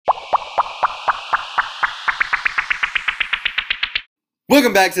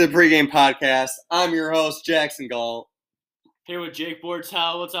Welcome back to the Pregame Podcast. I'm your host, Jackson Gall. Here with Jake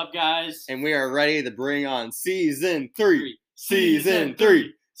Bortel. What's up, guys? And we are ready to bring on Season 3 of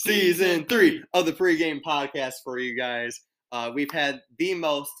the Pregame Podcast for you guys. We've had the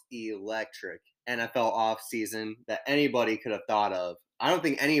most electric NFL offseason that anybody could have thought of. I don't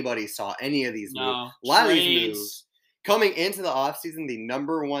think anybody saw any of these moves. A lot of these moves. Coming into the offseason, the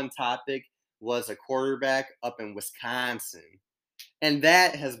number one topic was a quarterback up in Wisconsin. And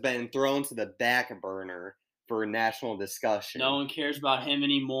that has been thrown to the back burner for national discussion. No one cares about him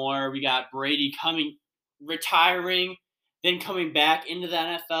anymore. We got Brady retiring, then coming back into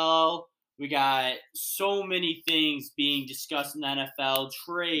the NFL. We got so many things being discussed in the NFL,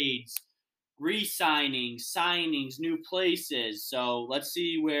 trades, re-signings, signings, new places. So let's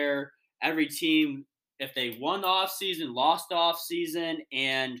see where every team, if they won the offseason, lost the offseason,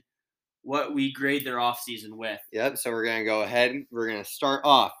 and what we grade their offseason with. Yep, so we're going to go ahead. We're going to start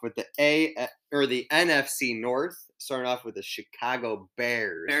off with the NFC North, starting off with the Chicago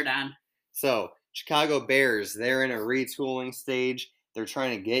Bears. Bear down. So, Chicago Bears, they're in a retooling stage. They're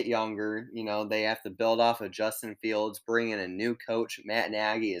trying to get younger. You know, they have to build off of Justin Fields, bring in a new coach. Matt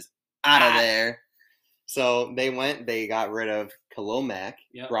Nagy is out of there. So, they got rid of Khalil Mack,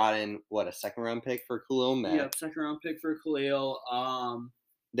 brought in, a second-round pick for Khalil Mack? Yep, second-round pick for Khalil.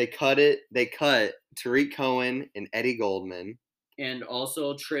 They cut Tariq Cohen and Eddie Goldman. And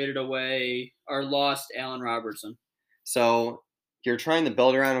also traded away or lost Allen Robertson. So you're trying to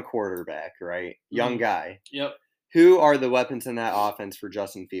build around a quarterback, right? Young guy. Yep. Who are the weapons in that offense for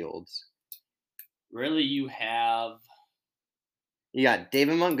Justin Fields? Really, you got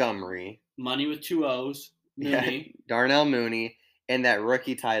David Montgomery. Money with two O's. Mooney. Yeah, Darnell Mooney. And that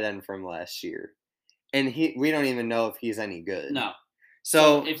rookie tight end from last year. And we don't even know if he's any good. No.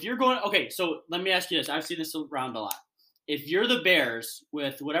 So if you're going – okay, so let me ask you this. I've seen this around a lot. If you're the Bears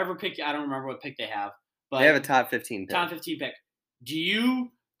with whatever pick – I don't remember what pick they have. But they have a top 15 pick. Top 15 pick. Do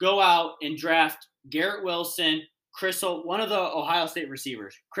you go out and draft Garrett Wilson, one of the Ohio State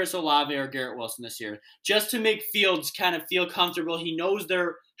receivers, Chris Olave or Garrett Wilson this year, just to make Fields kind of feel comfortable? He knows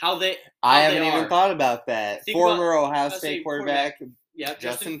I haven't even thought about that. Former Ohio State quarterback,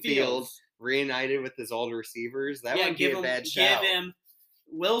 Justin Fields, reunited with his old receivers. That wouldn't be a bad shout. Give him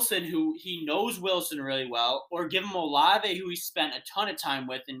Wilson, who he knows Wilson really well, or give him Olave, who he spent a ton of time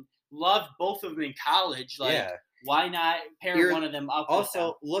with and loved both of them in college. Why not pair one of them up?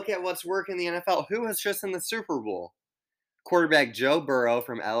 Also, look at what's working in the NFL. Who was just in the Super Bowl? Quarterback Joe Burrow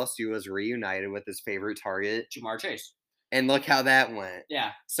from LSU was reunited with his favorite target, Jamar Chase. And look how that went.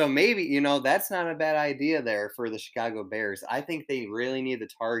 Yeah. So maybe, that's not a bad idea there for the Chicago Bears. I think they really need to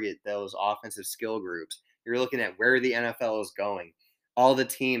target those offensive skill groups. You're looking at where the NFL is going. All the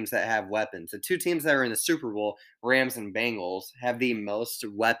teams that have weapons. The two teams that are in the Super Bowl, Rams and Bengals, have the most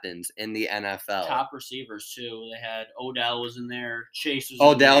weapons in the NFL. Top receivers, too. They had Odell was in there. Chase was in there.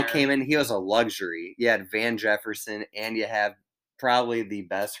 Odell came in. He was a luxury. You had Van Jefferson, and you have probably the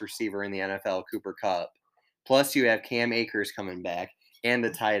best receiver in the NFL, Cooper Kupp. Plus, you have Cam Akers coming back and the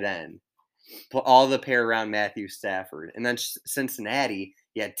tight end. All the pair around Matthew Stafford. And then Cincinnati,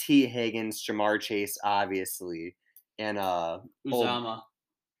 you had T. Higgins, Jamar Chase, obviously. And Uzama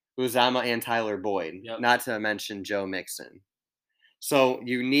and Tyler Boyd, yep. Not to mention Joe Mixon. So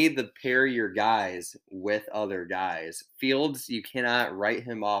you need to pair your guys with other guys. Fields, you cannot write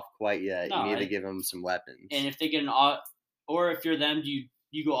him off quite yet. No, you need to give him some weapons. And if they get or if you're them, you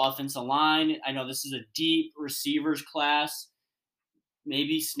go offensive line. I know this is a deep receivers class.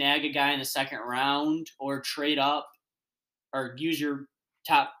 Maybe snag a guy in the second round or trade up or use your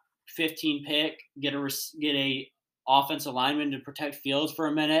top 15 pick. Get a offensive lineman to protect Fields for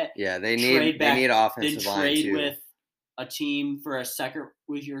a minute. Yeah, they need offensive line too. Trade with a team for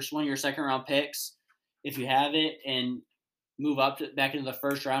one of your second round picks if you have it, and move back into the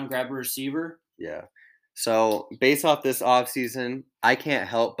first round, grab a receiver. Yeah. So based off this offseason, I can't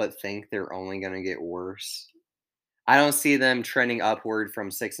help but think they're only going to get worse. I don't see them trending upward from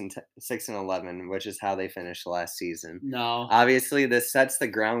 6-11, which is how they finished last season. No. Obviously, this sets the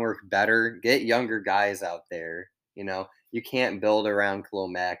groundwork better. Get younger guys out there. You can't build around Khalil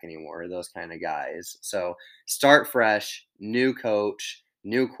Mack anymore, those kind of guys. So start fresh, new coach,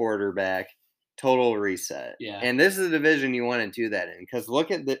 new quarterback, total reset. Yeah. And this is a division you want to do that in, because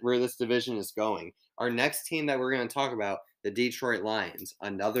look at where this division is going. Our next team that we're going to talk about, the Detroit Lions,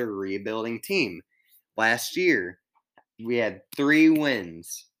 another rebuilding team. Last year, we had 3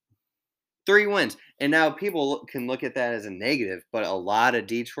 wins. 3 wins. And now people can look at that as a negative, but a lot of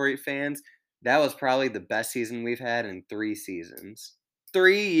Detroit fans, that was probably the best season we've had in 3 seasons.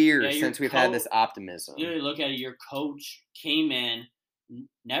 3 years since we've had this optimism. You look at it, your coach came in,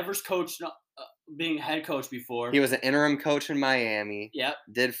 Never's coached being a head coach before. He was an interim coach in Miami. Yep.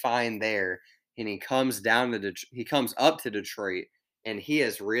 Did fine there, and he comes up to Detroit, and he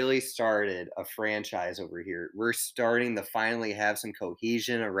has really started a franchise over here. We're starting to finally have some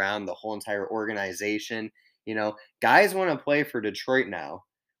cohesion around the whole entire organization. Guys want to play for Detroit now.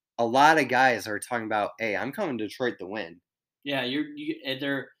 A lot of guys are talking about, hey, I'm coming to Detroit to win. Yeah,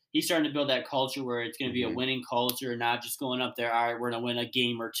 he's starting to build that culture where it's going to be a winning culture, not just going up there, all right, we're going to win a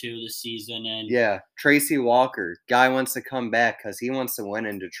game or two this season. And yeah, Tracy Walker, guy wants to come back because he wants to win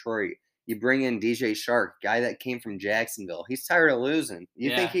in Detroit. You bring in DJ Shark, guy that came from Jacksonville. He's tired of losing.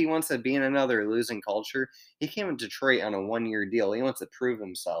 You think he wants to be in another losing culture? He came to Detroit on a 1-year deal. He wants to prove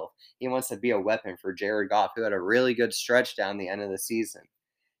himself. He wants to be a weapon for Jared Goff, who had a really good stretch down the end of the season.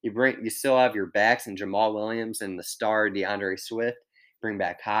 You still have your backs and Jamal Williams and the star DeAndre Swift. Bring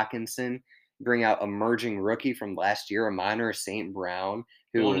back Hawkinson. Bring out emerging rookie from last year, Amon St. Brown.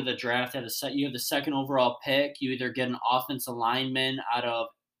 Going to the draft, you have the second overall pick. You either get an offensive lineman out of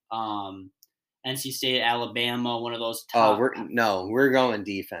NC State, Alabama, one of those top. We're going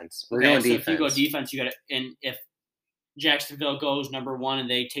defense. We're going defense. If you go defense, you got to. And if Jacksonville goes number 1 and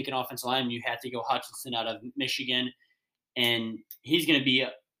they take an offensive lineman, you have to go Hutchinson out of Michigan, and he's going to be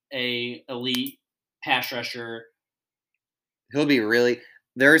a elite pass rusher. He'll be really.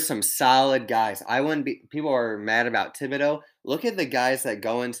 There's some solid guys. People are mad about Thibodeau. Look at the guys that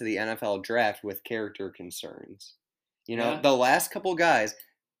go into the NFL draft with character concerns. The last couple guys,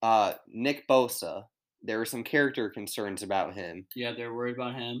 Nick Bosa, there were some character concerns about him. Yeah, they're worried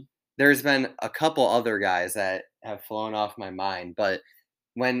about him. There's been a couple other guys that have flown off my mind, but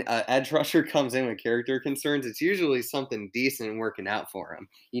when an edge rusher comes in with character concerns, it's usually something decent working out for him.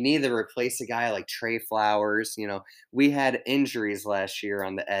 You need to replace a guy like Trey Flowers. We had injuries last year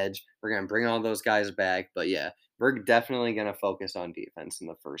on the edge. We're going to bring all those guys back. But, yeah, we're definitely going to focus on defense in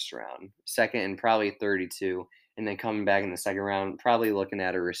the first round. Second and probably 32. And then coming back in the second round, probably looking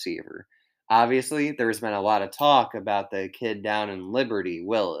at a receiver. Obviously, there's been a lot of talk about the kid down in Liberty,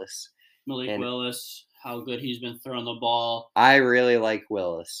 Willis. Malik Willis. How good he's been throwing the ball. I really like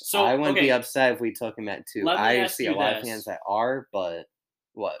Willis. So I wouldn't be upset if we took him at 2. I see a lot of fans that are, but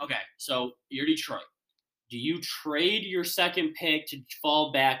what? Okay, so you're Detroit. Do you trade your second pick to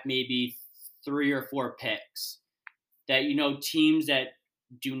fall back maybe 3 or 4 picks that teams that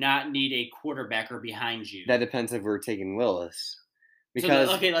do not need a quarterback are behind you? That depends if we're taking Willis. Because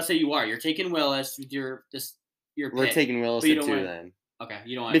let's say you are. You're taking Willis with your pick. We're taking Willis at 2 then. Okay,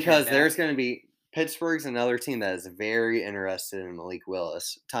 you don't want because there's going to be Pittsburgh's another team that is very interested in Malik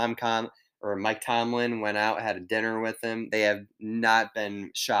Willis. Mike Tomlin went out, had a dinner with him. They have not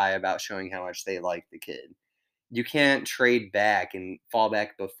been shy about showing how much they like the kid. You can't trade back and fall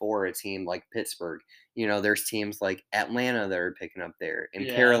back before a team like Pittsburgh. There's teams like Atlanta that are picking up there, and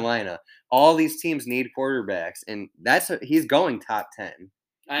Carolina. All these teams need quarterbacks, and he's going top 10.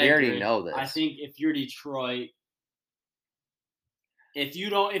 We already know this. I think if you're Detroit, if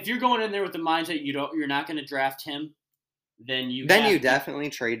you're going in there with the mindset you're not going to draft him, then you definitely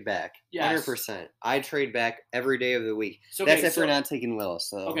trade back. Yes. 100%. I trade back every day of the week. That's if we're not taking Willis.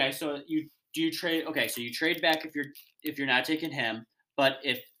 So. Okay, so you trade. Okay, so you trade back if you're not taking him, but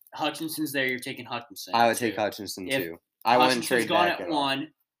if Hutchinson's there, you're taking Hutchinson. I would take Hutchinson too. I wouldn't trade back at 1.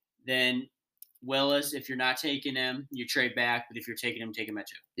 Then Willis, if you're not taking him, you trade back. But if you're taking him, take him at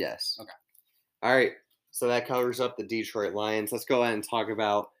 2. Yes. Okay. All right. So that covers up the Detroit Lions. Let's go ahead and talk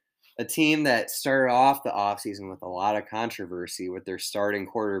about a team that started off the offseason with a lot of controversy with their starting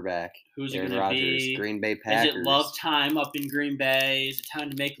quarterback, who's Aaron Rodgers, Green Bay Packers. Is it love time up in Green Bay? Is it time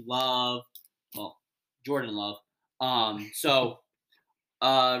to make love? Well, Jordan Love.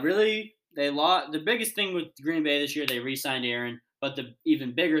 Really, they lost. The biggest thing with Green Bay this year, they re-signed Aaron. But the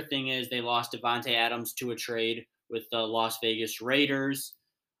even bigger thing is they lost Devontae Adams to a trade with the Las Vegas Raiders.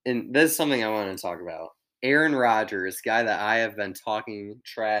 And this is something I want to talk about. Aaron Rodgers, guy that I have been talking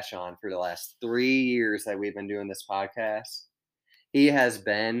trash on for the last 3 years that we've been doing this podcast. He has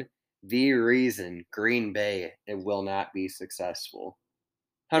been the reason Green Bay will not be successful.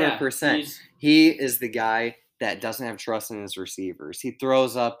 100%. Yeah, he is the guy that doesn't have trust in his receivers. He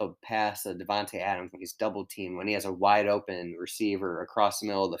throws up a pass to Devontae Adams when he's double teamed, when he has a wide open receiver across the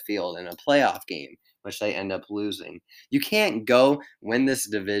middle of the field in a playoff game, which they end up losing. You can't go win this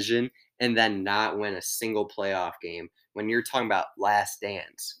division and then not win a single playoff game when you're talking about last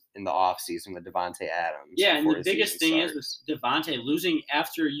dance in the offseason with Devontae Adams. Yeah, and the biggest thing is with Devontae losing,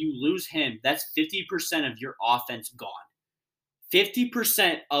 after you lose him, that's 50% of your offense gone.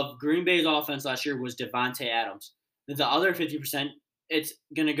 50% of Green Bay's offense last year was Devontae Adams. The other 50%, it's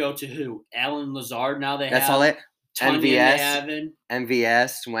going to go to who? Alan Lazard. Now they have Tunyon they have in.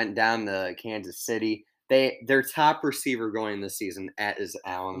 MVS went down to Kansas City. Their top receiver going this season is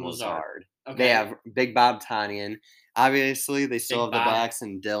Allen Lazard. Okay. They have Big Bob Tunyon. Obviously, they still have Big the Bob. backs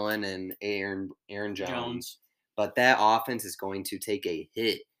and Dillon and Aaron Jones. But that offense is going to take a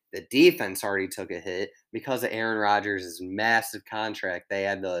hit. The defense already took a hit because of Aaron Rodgers' massive contract. They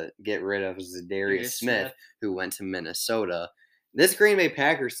had to get rid of Zadarius Smith, who went to Minnesota. This Green Bay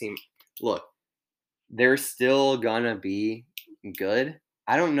Packers team, look, they're still going to be good.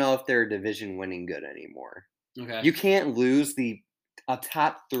 I don't know if they're division winning good anymore. Okay. You can't lose a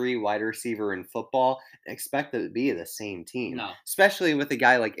top 3 wide receiver in football and expect it to be the same team. No. Especially with a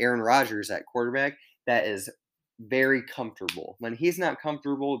guy like Aaron Rodgers at quarterback that is very comfortable. When he's not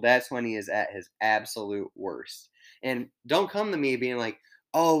comfortable, that's when he is at his absolute worst. And don't come to me being like,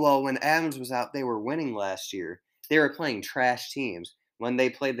 oh, well, when Adams was out, they were winning last year. They were playing trash teams. When they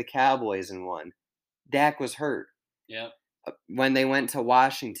played the Cowboys and won, Dak was hurt. Yep. When they went to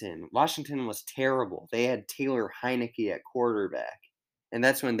Washington was terrible. They had Taylor Heineke at quarterback. And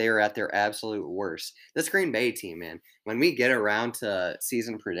that's when they were at their absolute worst. This Green Bay team, man, when we get around to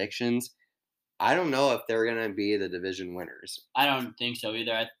season predictions, I don't know if they're going to be the division winners. I don't think so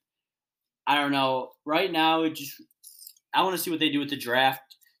either. I don't know. Right now, I want to see what they do with the draft.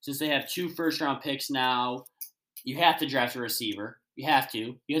 Since they have 2 first-round picks now, you have to draft a receiver. You have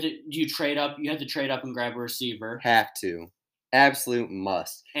to. You trade up. You have to trade up and grab a receiver. Have to. Absolute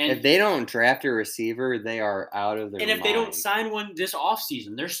must. And if they don't draft a receiver, they are out of their mind. And if they don't sign one this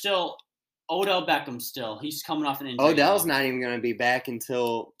offseason, they're still Odell Beckham still. He's coming off an injury. Odell's not even going to be back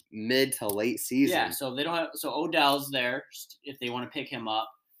until mid to late season. Yeah, so they don't have. So Odell's there if they want to pick him up.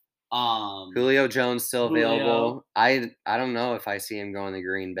 Julio Jones still available. I don't know if I see him going to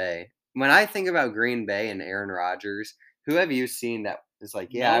Green Bay. When I think about Green Bay and Aaron Rodgers, who have you seen that is like,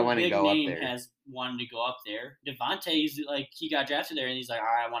 yeah, I want to go up there? Big name has wanted to go up there. Devontae's like, he got drafted there, and he's like, all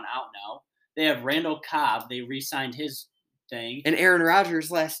right, I want out now. They have Randall Cobb. They re-signed his thing. And Aaron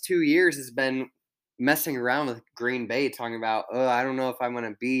Rodgers' last 2 years has been messing around with Green Bay, talking about, oh, I don't know if I want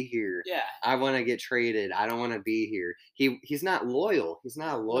to be here. Yeah. I want to get traded. I don't want to be here. He's not loyal. He's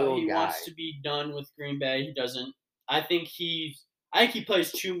not a loyal guy. He wants to be done with Green Bay. He doesn't. I think he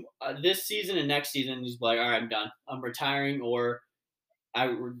plays 2 this season and next season. And he's like, all right, I'm done. I'm retiring, or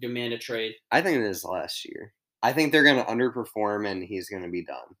I demand a trade. I think this is last year. I think they're going to underperform, and he's going to be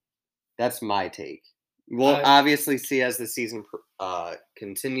done. That's my take. We'll obviously see as the season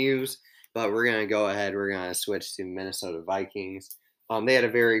continues, but we're going to go ahead. We're going to switch to Minnesota Vikings. They had a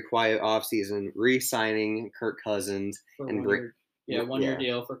very quiet offseason, re-signing Kirk Cousins. One year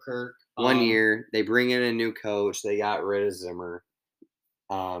deal for Kirk. 1 year. They bring in a new coach. They got rid of Zimmer.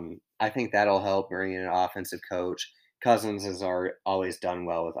 I think that'll help bring in an offensive coach. Cousins has always done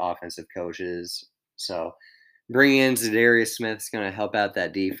well with offensive coaches. So bringing in Zadarius Smith is going to help out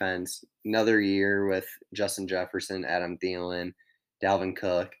that defense. Another year with Justin Jefferson, Adam Thielen, Dalvin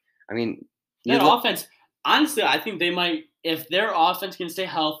Cook. I mean, that offense, honestly, I think they might, if their offense can stay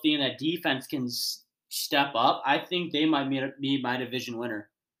healthy and that defense can step up, I think they might be my division winner.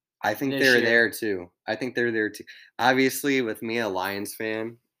 I think they're there too. Obviously, with me, a Lions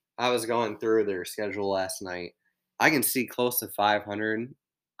fan, I was going through their schedule last night. I can see close to 500.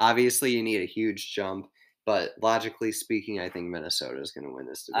 Obviously, you need a huge jump, but logically speaking, I think Minnesota is going to win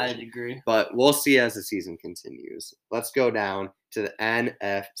this division. I'd agree. But we'll see as the season continues. Let's go down to the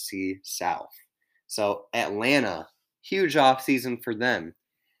NFC South. So Atlanta, huge offseason for them.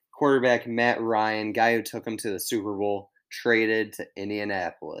 Quarterback Matt Ryan, guy who took them to the Super Bowl, traded to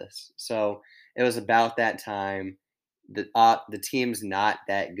Indianapolis. So it was about that time. The team's not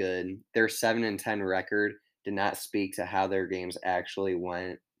that good. Their 7-10 record did not speak to how their games actually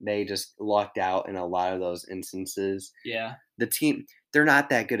went. They just lucked out in a lot of those instances. Yeah. The team, they're not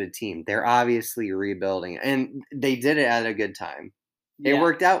that good a team. They're obviously rebuilding, and they did it at a good time. It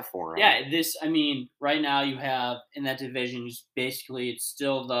worked out for them. Yeah, right now you have in that division, basically it's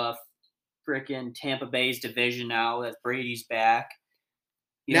still the freaking Tampa Bay's division now that Brady's back.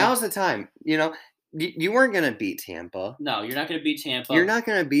 Now's the time. You weren't going to beat Tampa. No, you're not going to beat Tampa. You're not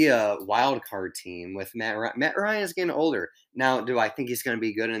going to be a wild card team with Matt Ryan. Matt Ryan is getting older. Now, do I think he's going to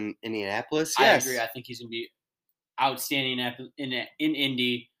be good in Indianapolis? Yes. I agree. I think he's going to be outstanding in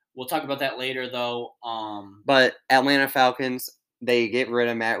Indy. We'll talk about that later, though. But Atlanta Falcons, they get rid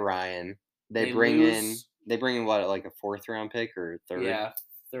of Matt Ryan. They bring in what, like a 4th round pick or 3rd? Yeah,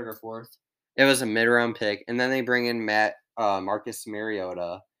 3rd or 4th. It was a mid-round pick, and then they bring in Marcus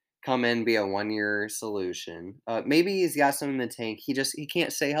Mariota. Come in, be a 1-year solution. Maybe he's got some in the tank. He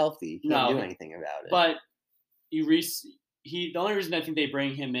can't stay healthy. He can't do anything about it. But the only reason I think they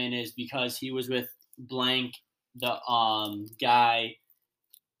bring him in is because he was with blank the guy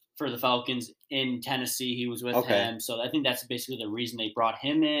for the Falcons in Tennessee. He was with him. So I think that's basically the reason they brought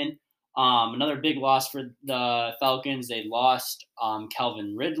him in. Another big loss for the Falcons. They lost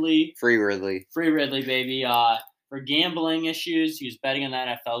Calvin Ridley. Free Ridley. Free Ridley, baby. For gambling issues. He was betting on the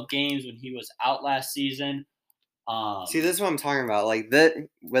NFL games when he was out last season. See, this is what I'm talking about. Like that,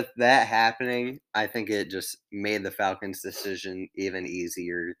 with that happening, I think it just made the Falcons' decision even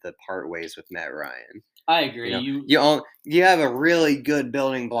easier to part ways with Matt Ryan. I agree. You have a really good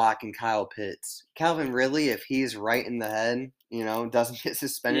building block in Kyle Pitts. Calvin Ridley, if he's right in the head, doesn't get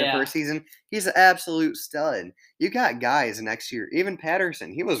suspended for a season, he's an absolute stud. You got guys next year. Even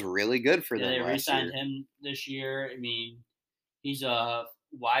Patterson, he was really good for them last year. They re-signed him this year. I mean, he's a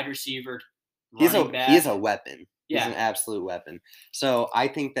wide receiver. He's a weapon. He's an absolute weapon. So I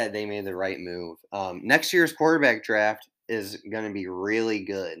think that they made the right move. Next year's quarterback draft is going to be really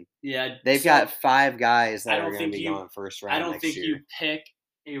good. Yeah. They've got 5 guys that are going to be going first round. I don't think you pick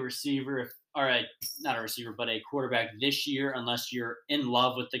a receiver, not a receiver, but a quarterback this year unless you're in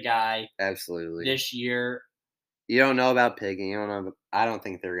love with the guy. Absolutely. This year. You don't know about picking. I don't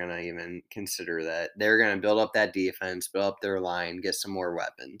think they're going to even consider that. They're going to build up that defense, build up their line, get some more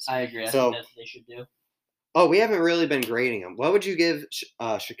weapons. I agree. I think that's what they should do. Oh, we haven't really been grading them. What would you give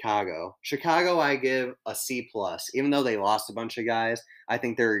Chicago? Chicago, I give a C+. Even though they lost a bunch of guys, I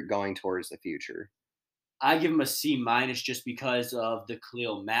think they're going towards the future. I give them a C- just because of the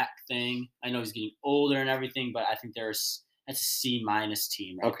Khalil Mack thing. I know he's getting older and everything, but I think that's a C- team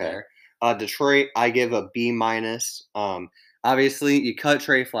right there. Detroit, I give a B-. Obviously, you cut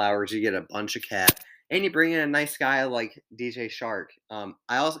Trey Flowers, you get a bunch of cap. And you bring in a nice guy like DJ Shark. I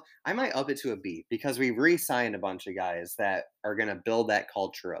might up it to a B because we re-signed a bunch of guys that are going to build that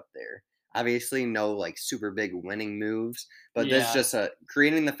culture up there. Obviously, no like super big winning moves, but this is just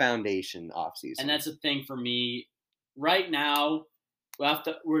creating the foundation offseason. And that's the thing for me. Right now,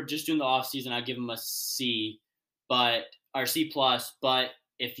 we're just doing the offseason. I'll give them a C, or C+. But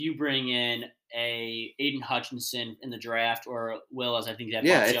if you bring in a Aiden Hutchinson in the draft or Willis, I think that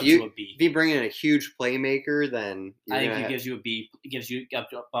bumps you up to a B. If you bring in a huge playmaker, then I think it gives you a B. It gives you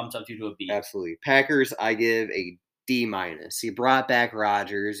bumps up you to a B. Absolutely. Packers, I give a D-. You brought back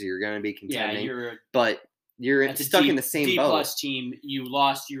Rodgers. You're going to be contending, but you're stuck in the same boat. D+ team. You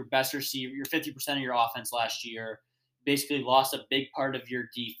lost your best receiver, your 50% of your offense last year. Basically, lost a big part of your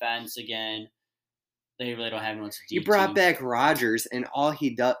defense again. They really don't have anyone. You brought back Rodgers, and all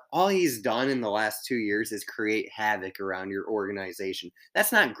he's done in the last 2 years is create havoc around your organization.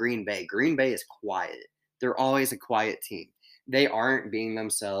 That's not Green Bay. Green Bay is quiet. They're always a quiet team. They aren't being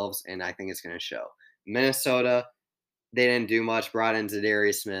themselves, and I think it's going to show. Minnesota, they didn't do much. Brought in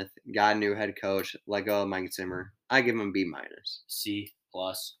Zadarius Smith, got a new head coach, let go of Mike Zimmer. I give them B-. C+.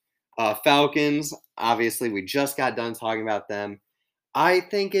 Falcons, obviously, we just got done talking about them. I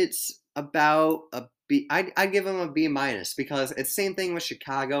think it's about a B. I'd give them a B- because it's the same thing with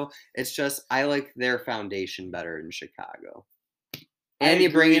Chicago. It's just I like their foundation better than Chicago. And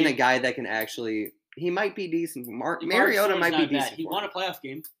you bring in a guy that can actually – he might be decent. Mariota might be decent. He won a playoff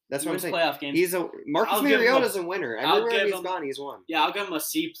game. That's what I'm saying. Playoff game. Marcus Mariota's a winner. Everywhere he's gone, he's won. Yeah, I'll give him a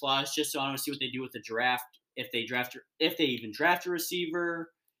C+, just so I want to see what they do with the draft. If they even draft a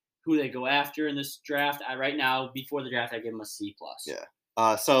receiver, who they go after in this draft. Right now, before the draft, I give him a C+.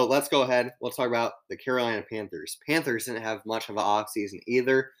 Yeah. So let's go ahead. We'll talk about the Carolina Panthers. Panthers didn't have much of an offseason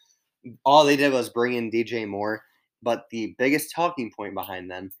either. All they did was bring in DJ Moore. But the biggest talking point behind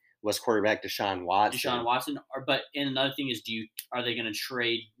them was quarterback Deshaun Watson. But another thing is, are they going to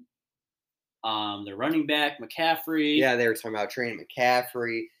trade their running back, McCaffrey? Yeah, they were talking about trading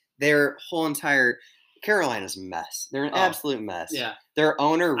McCaffrey. Their whole entire Carolina's a mess. They're an absolute mess. Yeah. Their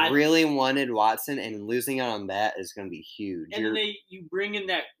owner really wanted Watson, and losing out on that is going to be huge. And you bring in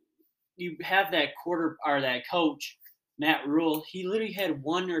you have that that coach, Matt Rule. He literally had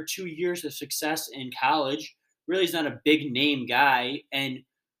 1 or 2 years of success in college. Really, he's not a big name guy. And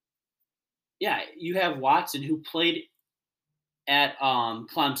yeah, you have Watson who played at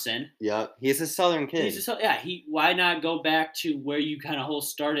Clemson. Yeah, he's a Southern kid. Why not go back to where you kind of whole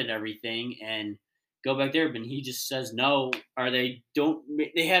started everything and go back there? But he just says no. They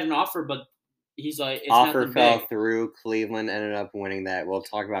had an offer, but he's like, it's offer fell through. Cleveland ended up winning that. We'll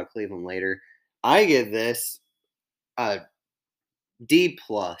talk about Cleveland later. I give this a D+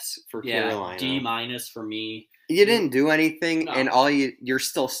 for Carolina. D- for me. You didn't do anything, and you're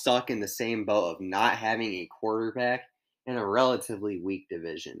still stuck in the same boat of not having a quarterback in a relatively weak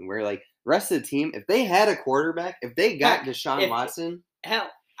division. Where like the rest of the team, if they had a quarterback, if they got Deshaun Watson,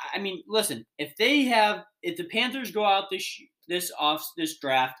 listen, if the Panthers go out this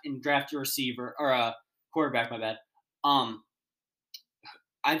draft and draft a receiver or a Quarterback, my bad.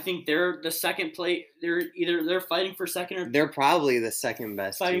 I think they're the second place. They're fighting for second or They're probably the second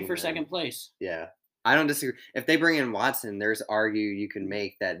best fighting team for then. second place. Yeah. I don't disagree. If they bring in Watson, there's argue you can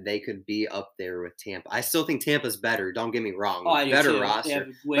make that they could be up there with Tampa. I still think Tampa's better. Don't get me wrong. Oh, I do better too. roster. They have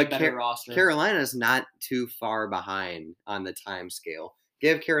a way better roster. Carolina's not too far behind on the time scale.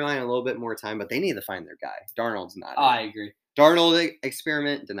 Give Carolina a little bit more time, but they need to find their guy. Darnold's not. Oh, I agree. Darnold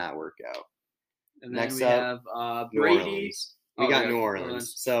experiment did not work out. And then Next we up, have New Brady. Orleans. We got New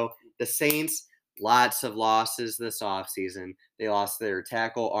Orleans. So the Saints, lots of losses this offseason. They lost their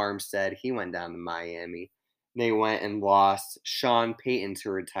tackle Armstead. He went down to Miami. They went and lost Sean Payton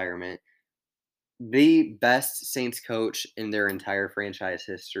to retirement. The best Saints coach in their entire franchise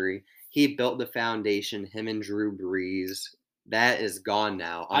history. He built the foundation, him and Drew Brees. That is gone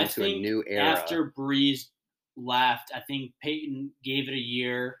now onto a new era. After Brees left, I think Payton gave it a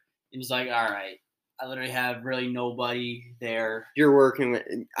year and was like, all right, I literally have really nobody there. You're working with,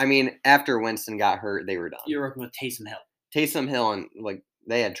 after Winston got hurt, they were done. You're working with Taysom Hill. Taysom Hill, and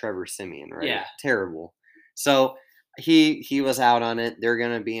they had Trevor Siemian, right? Yeah. Terrible. So he was out on it. They're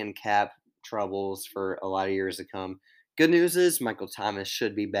going to be in cap troubles for a lot of years to come. Good news is Michael Thomas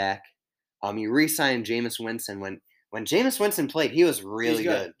should be back. You re-signed Jameis Winston. When Jameis Winston played, he was really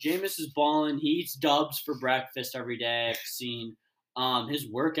good. Jameis is balling. He eats Dubs for breakfast every day. I've seen his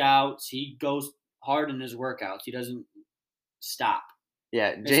workouts. He goes hard in his workouts. He doesn't stop.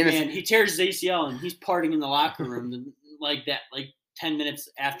 Yeah, Jameis. He tears his ACL and he's partying in the locker room like that, 10 minutes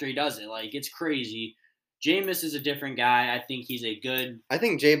after he does it. It's crazy. Jameis is a different guy. I think he's a good. I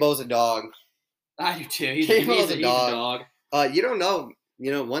think J-Bo's a dog. I do too. He's a dog. You don't know.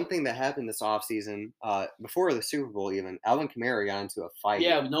 One thing that happened this offseason, before the Super Bowl even, Alvin Kamara got into a fight.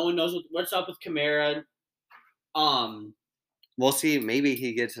 Yeah, no one knows what's up with Kamara. We'll see. Maybe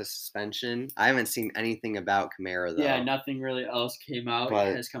he gets a suspension. I haven't seen anything about Kamara, though. Yeah, nothing really else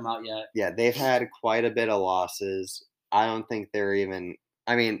has come out yet. Yeah, they've had quite a bit of losses. I don't think they're even –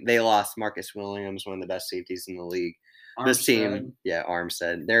 they lost Marcus Williams, one of the best safeties in the league. Armstead. This team,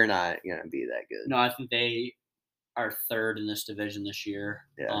 Armstead, they're not going to be that good. No, I think they are third in this division this year.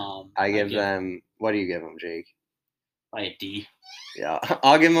 Yeah. I give them – what do you give them, Jake? By a D. Yeah,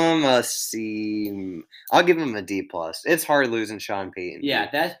 I'll give them a C. I'll give them a D+. It's hard losing Sean Payton.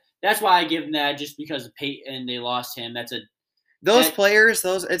 Yeah, that's why I give them that, just because of Payton, they lost him. Players,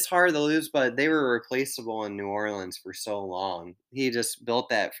 it's hard to lose, but they were replaceable in New Orleans for so long. He just built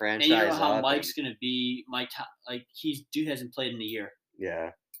that franchise. And you know how Mike's going to be. Dude hasn't played in a year. Yeah.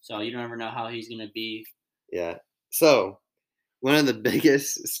 So you don't ever know how he's going to be. Yeah. So one of the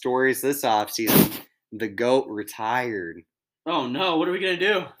biggest stories this offseason, the GOAT retired. Oh, no. What are we going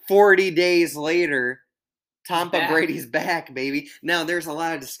to do? 40 days later, Brady's back, baby. Now, there's a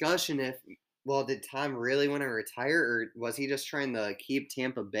lot of discussion did Tom really want to retire, or was he just trying to keep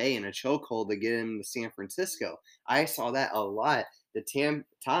Tampa Bay in a chokehold to get him to San Francisco? I saw that a lot.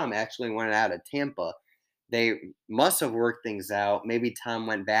 Tom actually wanted out of Tampa. They must have worked things out. Maybe Tom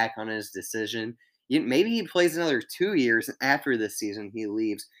went back on his decision. Maybe he plays another 2 years, and after this season he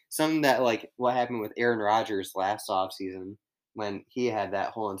leaves. Something that, what happened with Aaron Rodgers last offseason when he had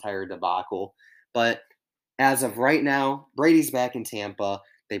that whole entire debacle. But as of right now, Brady's back in Tampa.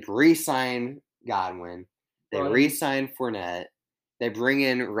 They've re-signed Godwin. They re-signed Fournette. They bring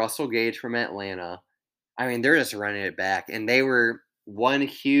in Russell Gage from Atlanta. They're just running it back. And they were one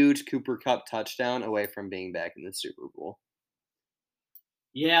huge Cooper Kupp touchdown away from being back in the Super Bowl.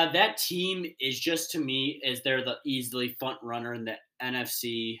 Yeah, that team is just, to me, they're the easily front runner in the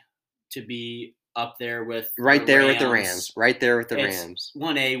NFC to be up there with with the Rams. Right there with the Rams.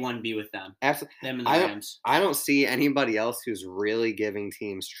 1A, 1B with them. Absolutely. Them and the Rams. I don't see anybody else who's really giving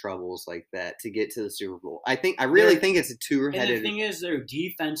teams troubles like that to get to the Super Bowl. I really think it's a two-headed. And the thing is, their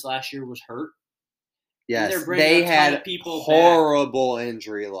defense last year was hurt. Yes, they had horrible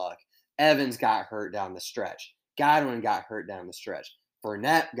injury luck. Evans got hurt down the stretch. Godwin got hurt down the stretch.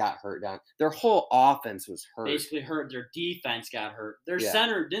 Fournette got hurt down. Their whole offense was hurt. Basically hurt. Their defense got hurt. Their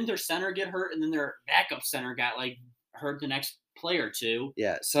center get hurt, and then their backup center got hurt the next play or two.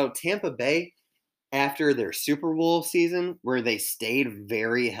 Yeah. So Tampa Bay, after their Super Bowl season, where they stayed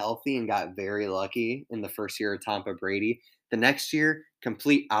very healthy and got very lucky in the first year of Tampa Brady, the next year,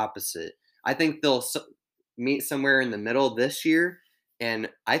 complete opposite. I think they'll meet somewhere in the middle this year, and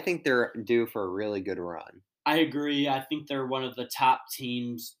I think they're due for a really good run. I agree. I think they're one of the top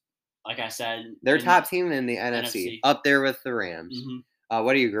teams, like I said. They're top team in the NFC, up there with the Rams. Mm-hmm.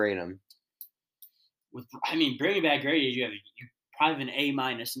 What do you grade them? Bringing back Grady, you probably have an A-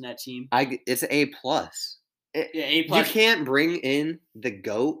 in that team. It's A+. Yeah, A+. You can't bring in the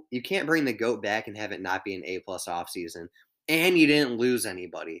GOAT. You can't bring the GOAT back and have it not be an A+ offseason. And you didn't lose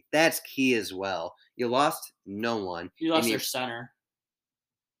anybody. That's key as well. You lost no one. You lost their center.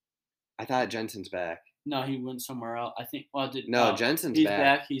 I thought Jensen's back. No, he went somewhere else. I think. Well, Jensen's he's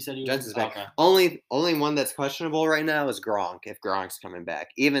back. back. He said he was. Jensen's back. Okay. Only one that's questionable right now is Gronk. If Gronk's coming back,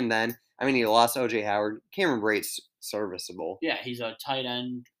 even then, I mean, you lost OJ Howard. Cameron Brate's serviceable. Yeah, he's a tight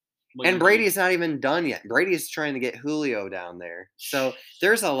end. And Brady's not even done yet. Brady's trying to get Julio down there. So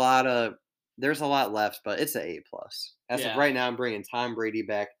there's a lot left, but it's an A+. As of right now, I'm bringing Tom Brady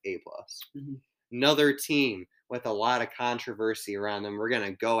back A+. Mm-hmm. Another team with a lot of controversy around them. We're going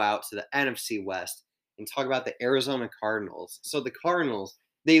to go out to the NFC West and talk about the Arizona Cardinals. So the Cardinals,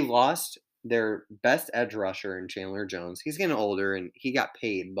 they lost their best edge rusher in Chandler Jones. He's getting older and he got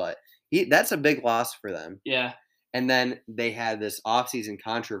paid, but that's a big loss for them. Yeah. And then they had this offseason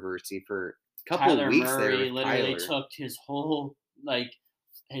controversy for a couple of weeks Murray there. Literally took his whole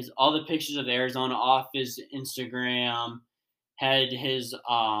all the pictures of Arizona off his Instagram. Had his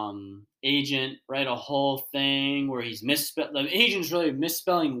agent write a whole thing where he's the agent's really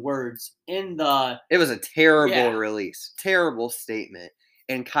misspelling words in the. It was a terrible release, terrible statement,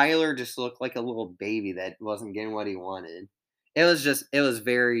 and Kyler just looked like a little baby that wasn't getting what he wanted. It was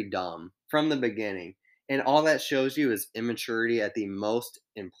very dumb from the beginning. And all that shows you is immaturity at the most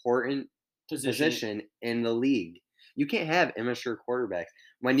important position in the league. You can't have immature quarterbacks.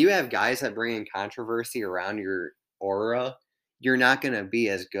 When you have guys that bring in controversy around your aura, you're not going to be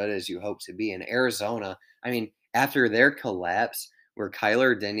as good as you hope to be. In Arizona, I mean, after their collapse, where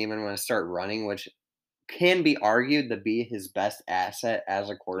Kyler didn't even want to start running, which can be argued to be his best asset as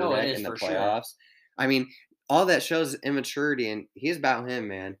a quarterback in the playoffs. Sure. I mean, all that shows immaturity, and he's about him,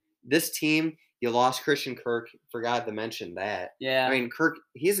 man. This team, you lost Christian Kirk. Forgot to mention that. Yeah. I mean, Kirk,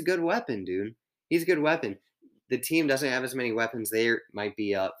 he's a good weapon, dude. He's a good weapon. The team doesn't have as many weapons. They might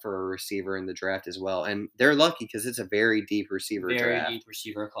be up for a receiver in the draft as well. And they're lucky because it's a very deep receiver draft. Very deep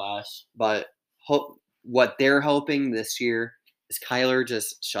receiver class. But what they're hoping this year is Kyler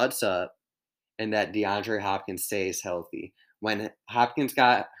just shuts up and that DeAndre Hopkins stays healthy. When Hopkins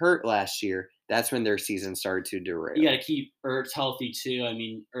got hurt last year, that's when their season started to derail. You got to keep Ertz healthy too. I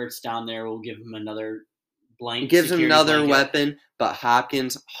mean, Ertz down there will give him another blanket. Gives him another weapon, but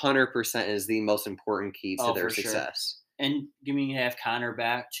Hopkins 100% is the most important key to their success. Sure. And giving half Connor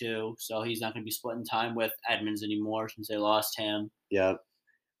back too, so he's not going to be splitting time with Edmonds anymore since they lost him. Yep.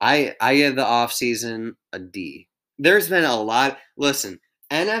 I give the offseason a D. There's been a lot. Listen,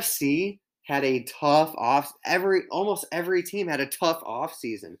 NFC had a tough almost every team had a tough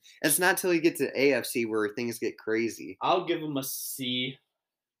offseason. It's not till you get to AFC where things get crazy. I'll give them a C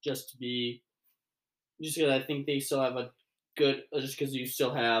just because I think they still have a good, just because you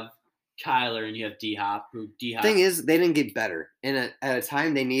still have Kyler and you have D-Hop. Thing is, they didn't get better. And at a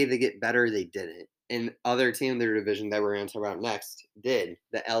time they needed to get better, they didn't. And other team in their division that we're going to talk about next did.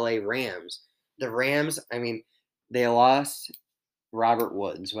 The LA Rams. The Rams, I mean, they lost Robert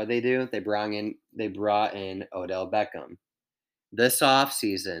Woods. What they do? They brought in Odell Beckham. This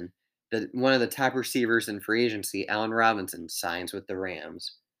offseason, one of the top receivers in free agency, Allen Robinson, signs with the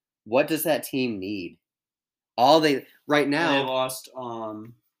Rams. What does that team need? Right now, they lost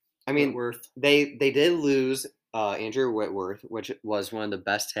Whitworth. They did lose Andrew Whitworth, which was one of the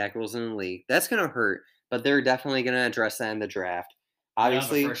best tackles in the league. That's going to hurt, but they're definitely going to address that in the draft.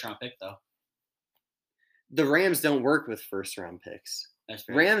 Obviously, first round pick though. The Rams don't work with first round picks. That's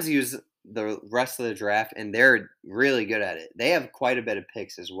fair. Rams use the rest of the draft, and they're really good at it. They have quite a bit of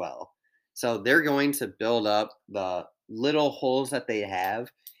picks as well. So they're going to build up the little holes that they have,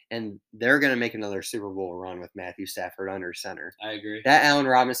 and they're going to make another Super Bowl run with Matthew Stafford under center. I agree. That Allen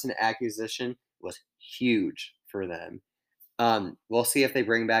Robinson acquisition was huge for them. We'll see if they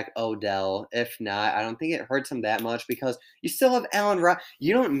bring back Odell. If not, I don't think it hurts them that much because you still have Allen Robinson.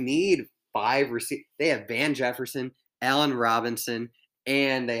 You don't need 5 receivers. They have Van Jefferson, Allen Robinson,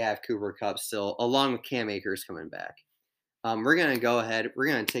 and they have Cooper Kupp still, along with Cam Akers coming back. We're going to go ahead. We're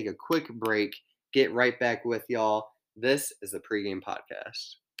going to take a quick break, get right back with y'all. This is the Pregame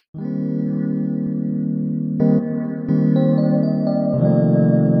Podcast.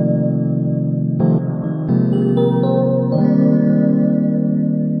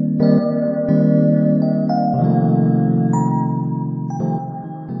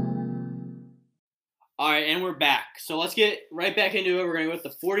 All right, and we're back. So let's get right back into it. We're going to go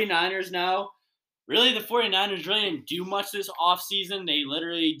with the 49ers now. Really, the 49ers really didn't do much this offseason. They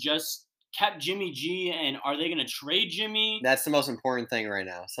literally just kept Jimmy G, and are they going to trade Jimmy? That's the most important thing right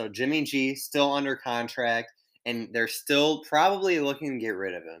now. So Jimmy G still under contract, and they're still probably looking to get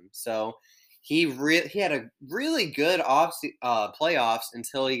rid of him. So he had a really good playoffs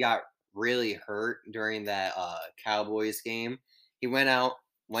until he got really hurt during that Cowboys game. He went out,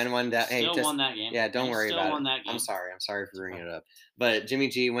 won one down. Still won that game. Yeah, don't worry about it. That game. I'm sorry for bringing it up. But Jimmy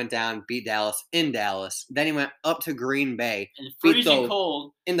G went down, beat Dallas in Dallas. Then he went up to Green Bay in the freezing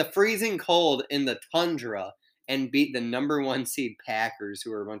cold in the tundra, and beat the #1 seed Packers,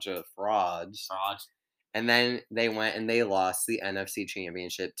 who are a bunch of frauds. And then they went and they lost the NFC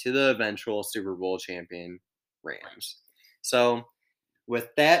Championship to the eventual Super Bowl champion Rams. So,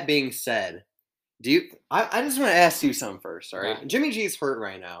 with that being said, I just want to ask you something first, all right? Okay. Jimmy G's hurt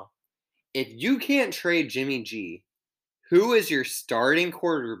right now. If you can't trade Jimmy G, who is your starting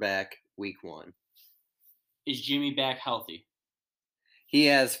quarterback week 1? Is Jimmy back healthy? He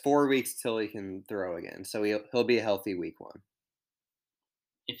has 4 weeks till he can throw again, so he'll be healthy week 1.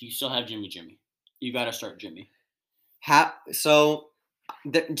 If you still have Jimmy, you got to start Jimmy.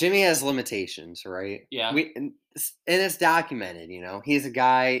 Jimmy has limitations, right? Yeah. And it's documented, He's a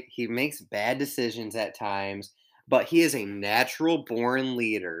guy, he makes bad decisions at times, but he is a natural born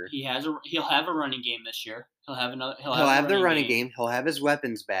leader. He'll have a running game this year. He'll have the running game. He'll have his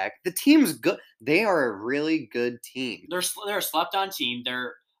weapons back. The team's good. They are a really good team. They're a slept-on team.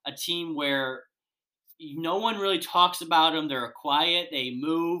 They're a team where no one really talks about them. They're quiet. They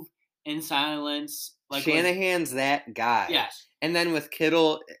move in silence. Shanahan's that guy. Yes. And then with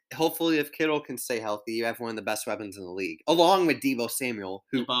Kittle, hopefully if Kittle can stay healthy, you have one of the best weapons in the league, along with Deebo Samuel.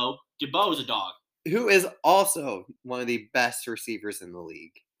 Deebo is a dog. Who is also one of the best receivers in the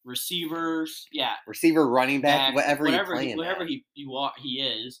league. Receivers, yeah. Receiver, running back, whatever he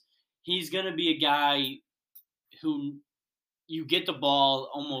is. He's going to be a guy who you get the ball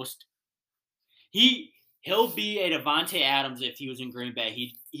almost. He'll be a Devontae Adams if he was in Green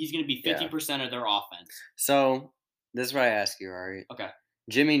Bay. He's going to be 50% of their offense. So, this is what I ask you, all right? Okay.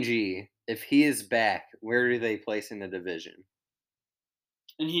 Jimmy G, if he is back, where do they place in the division?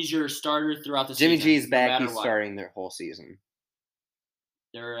 And he's your starter throughout the season. Jimmy G's back. He's starting their whole season.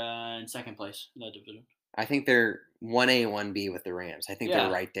 They're in second place in that division. I think they're 1A, 1B with the Rams. I think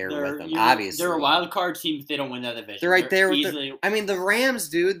they're right there with them, obviously. They're a wild card team if they don't win that division. They're right there with the Rams,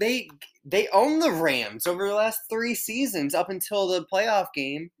 dude. They own the Rams over the last 3 seasons up until the playoff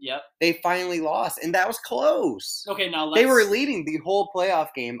game. Yep. They finally lost, and that was close. Okay, now they were leading the whole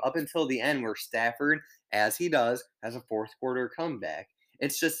playoff game up until the end where Stafford, as he does, has a fourth quarter comeback.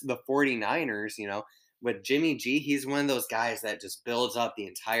 It's just the 49ers, with Jimmy G, he's one of those guys that just builds up the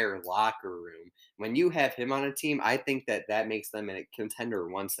entire locker room. When you have him on a team, I think that makes them a contender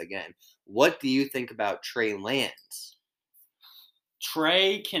once again. What do you think about Trey Lance?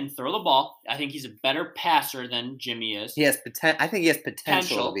 Trey can throw the ball. I think he's a better passer than Jimmy is. I think he has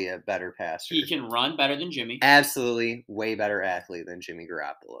potential to be a better passer. He can run better than Jimmy. Absolutely, way better athlete than Jimmy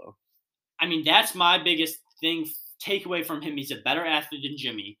Garoppolo. I mean, that's my biggest takeaway from him. He's a better athlete than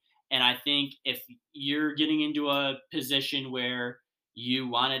Jimmy. And I think if you're getting into a position where you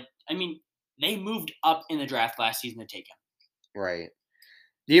want to – they moved up in the draft last season to take him. Right.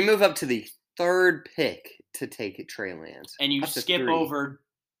 You move up to the 3rd pick to take Trey Lance. And you skip over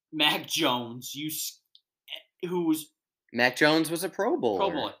Mac Jones, Mac Jones was a Pro Bowler.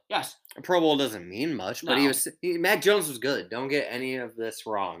 Pro Bowler, yes. A Pro Bowl doesn't mean much, but Mac Jones was good. Don't get any of this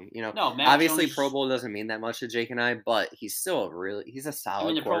wrong. Obviously Pro Bowl doesn't mean that much to Jake and I, but he's still he's a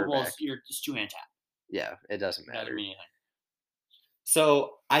solid quarterback. The Pro Bowl is 2-hand tap. Yeah, it doesn't matter. It doesn't mean anything.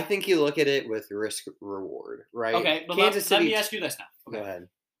 So I think you look at it with risk reward, right? Okay, but let me ask you this now. Okay. Go ahead.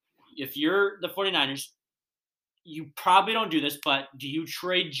 If you're the 49ers, you probably don't do this, but do you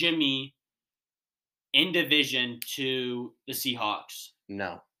trade Jimmy in division to the Seahawks?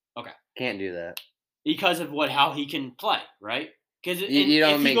 No. Okay. Can't do that. Because of how he can play, right? Because you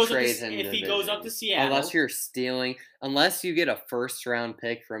don't make trades in if he goes up to Seattle. Unless you're stealing, unless you get a first-round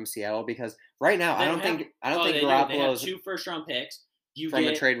pick from Seattle, because right now I don't think Garoppolo they have 2 first-round picks.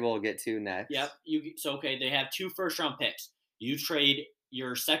 A trade we'll get to next. Yep. They have 2 first-round picks. You trade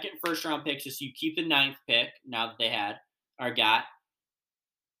your second first-round pick, so you keep the 9th pick now that they got.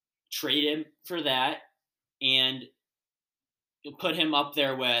 Trade him for that, and you'll put him up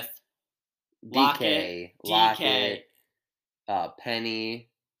there with Lockett, Penny.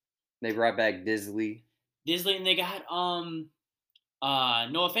 They brought back Disley, and they got Noah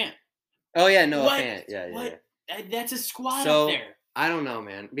Fant. Oh yeah, Noah Fant. Yeah. That's a squad up there. I don't know,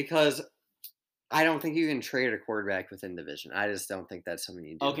 man, because I don't think you can trade a quarterback within division. I just don't think that's something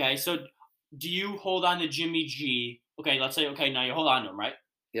you do. Okay, so do you hold on to Jimmy G? Okay, let's say now you hold on to him, right?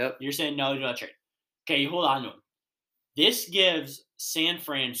 Yep. You're saying no to a trade. Okay, you hold on to him. This gives San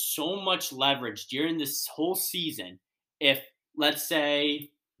Fran so much leverage during this whole season. If, let's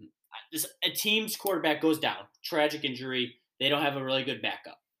say, a team's quarterback goes down, tragic injury, they don't have a really good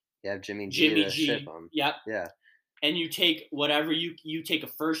backup. You have Jimmy G to ship him. Yep. Yeah. And you take whatever you take a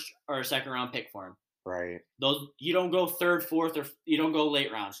first or a second round pick for him. Right. Those you don't go third, fourth, or you don't go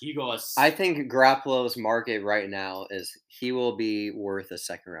late rounds. You go I think Garoppolo's market right now is he will be worth a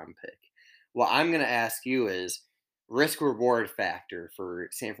second round pick. What I'm going to ask you is risk reward factor for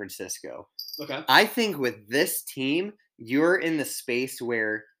San Francisco. Okay. I think with this team, you're in the space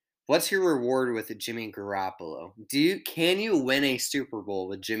where what's your reward with Jimmy Garoppolo? Can you win a Super Bowl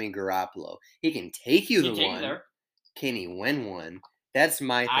with Jimmy Garoppolo? He can take you to one. Can he win one? That's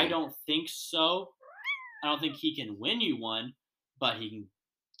my thing. I don't think so. I don't think he can win you one, but he can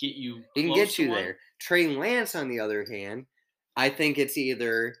get you. He can get you there. Trey Lance, on the other hand, I think it's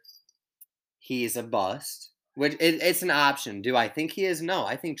either he's a bust, which it's an option. Do I think he is? No.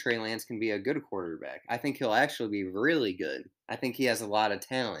 I think Trey Lance can be a good quarterback. I think he'll actually be really good. I think he has a lot of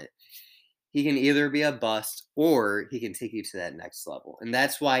talent. He can either be a bust or he can take you to that next level. And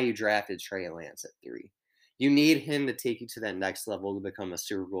that's why you drafted Trey Lance at 3. You need him to take you to that next level to become a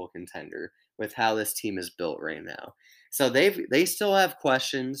Super Bowl contender with how this team is built right now. So they still have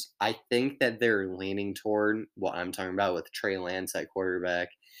questions. I think that they're leaning toward what I'm talking about with Trey Lance at quarterback.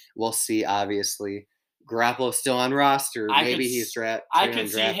 We'll see, obviously. Garoppolo's still on roster. Maybe he's drafted. I could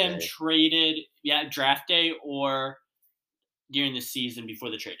see him traded, draft day or during the season before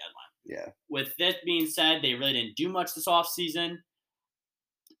the trade deadline. Yeah. With this being said, they really didn't do much this offseason.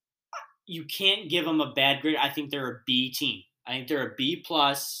 You can't give them a bad grade. I think they're a B team. I think they're a B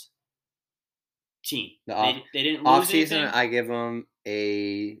plus team. They didn't lose offseason, anything. I give them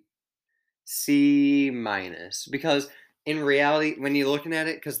a C minus because in reality, when you're looking at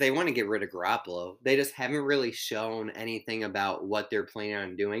it, because they want to get rid of Garoppolo, they just haven't really shown anything about what they're planning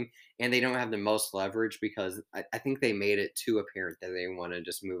on doing, and they don't have the most leverage because I think they made it too apparent that they want to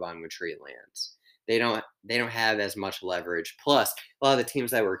just move on with Trey Lance. They don't have as much leverage. Plus, a lot of the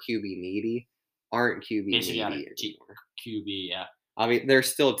teams that were QB needy aren't QB needy anymore. QB, yeah. I mean,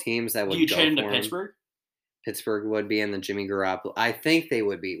 there's still teams that would. Do you trade him to Pittsburgh? Pittsburgh would be in the Jimmy Garoppolo. I think they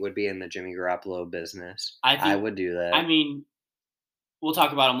would be in the Jimmy Garoppolo business. I would do that. I mean, we'll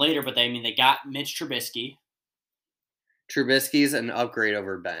talk about him later, but they got Mitch Trubisky. Trubisky's an upgrade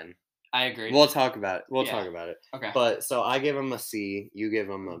over Ben. I agree. We'll talk about it. Okay. But so I give him a C. You give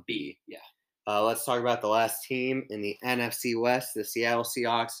him a B. Yeah. Let's talk about the last team in the NFC West, the Seattle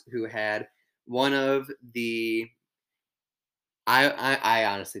Seahawks, who had one of the. I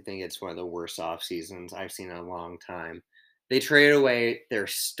honestly think it's one of the worst off seasons I've seen in a long time. They traded away their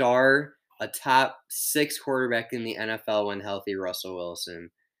star, a top 6 quarterback in the NFL when healthy, Russell Wilson,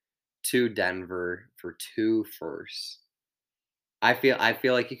 to Denver for 2 firsts. I feel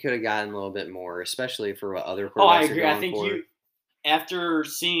like you could have gotten a little bit more, especially for what other quarterbacks I agree. are going I think for. After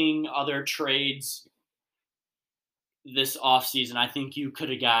seeing other trades this offseason, I think you could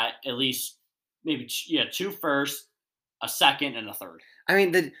have got at least maybe 2 firsts, a second, and a third. I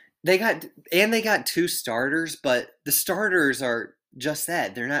mean, they got 2 starters, but the starters are just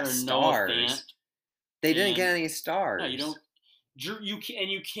that. They're not stars. They didn't get any stars. No, you don't.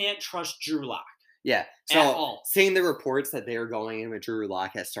 You can't trust Drew Lock. Yeah. So seeing the reports that they are going in with Drew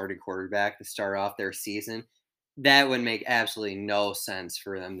Lock as starting quarterback to start off their season, that would make absolutely no sense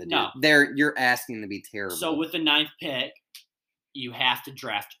for them to do. No. You're asking to be terrible. So with the 9th pick, you have to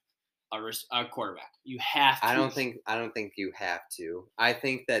draft a quarterback. You have to. I don't think you have to. I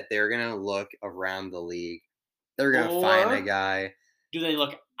think that they're gonna look around the league. They're gonna find a guy. Do they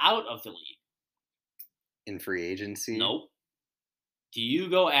look out of the league? In free agency? Nope. Do you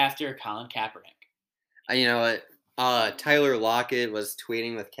go after Colin Kaepernick? You know what? Tyler Lockett was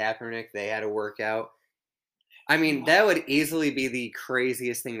tweeting with Kaepernick. They had a workout. I mean, that would easily be the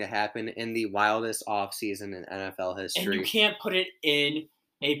craziest thing to happen in the wildest offseason in NFL history. And you can't put it in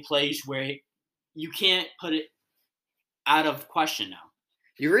a place where you can't put it out of question now.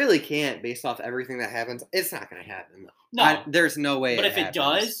 You really can't, based off everything that happens. It's not going to happen, though. No. There's no way But if it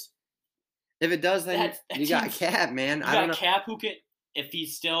does, then you got Cap, man. You got Cap who could, if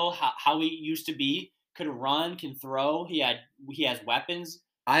he's still how he used to be, could run, can throw. He has weapons.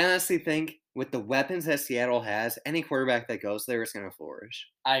 I honestly think with the weapons that Seattle has, any quarterback that goes there is going to flourish.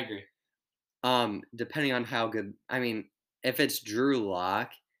 I agree. Depending on how good. I mean, if it's Drew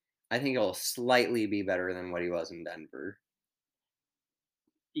Lock, I think it'll slightly be better than what he was in Denver.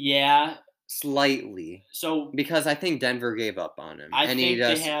 Yeah. Slightly. So because I think Denver gave up on him.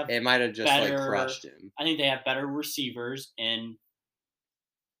 It might have just crushed him. I think they have better receivers and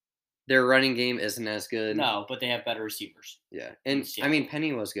their running game isn't as good. No, but they have better receivers. Yeah. And I mean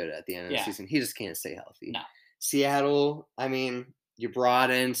Penny was good at the end of the season. He just can't stay healthy. No. Seattle, I mean, You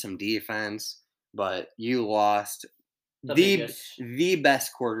brought in some defense, but you lost The the biggest. the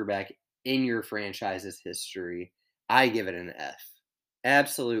best quarterback in your franchise's history. I give it an F.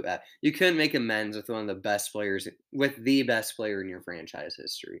 Absolute F. You couldn't make amends with one of the best players, with the best player in your franchise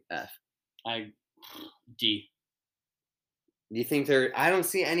history. F. D. You think I don't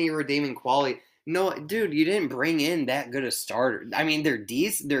see any redeeming quality. No, dude, you didn't bring in that good a starter. I mean, they're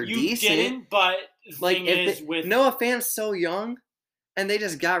decent. They're You decent. didn't, but the Like, thing if is with Noah Fant's so young, and they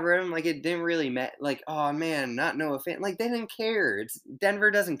just got rid of him, like it didn't really matter. Like, oh man, not Noah Fant. Like they didn't care.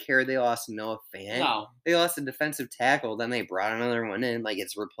 Denver doesn't care. They lost Noah Fant. no, They lost a defensive tackle. Then they brought another one in. Like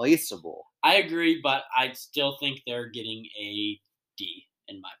it's replaceable. I agree, but I still think they're getting a D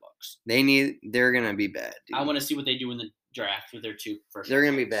in my books. They're gonna be bad. Dude. I want to see what they do in the draft with their two first. They're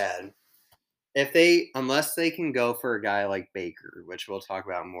gonna be bad. Unless they can go for a guy like Baker, which we'll talk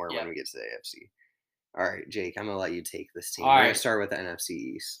about more when we get to the AFC. All right, Jake, I'm gonna let you take this team. We're gonna start with the NFC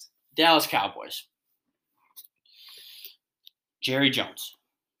East. Dallas Cowboys. Jerry Jones.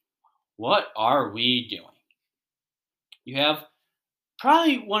 What are we doing? You have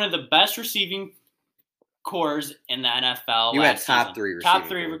probably one of the best receiving cores in the NFL. You had top three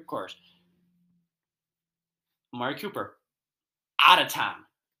cores. Amari Cooper, out of town,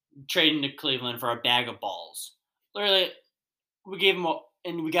 trading to Cleveland for a bag of balls. Literally, we gave him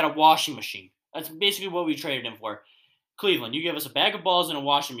and we got a washing machine. That's basically what we traded him for. Cleveland, you give us a bag of balls and a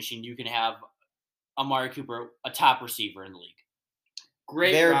washing machine, you can have Amari Cooper, a top receiver in the league.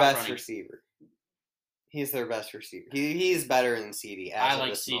 Great. Their best receiver. He's their best receiver. He's better than CD. I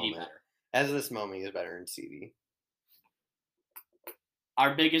like CD better. As of this moment, he's better than CD.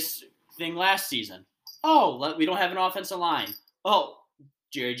 Our biggest thing last season. Oh, we don't have an offensive line. Oh,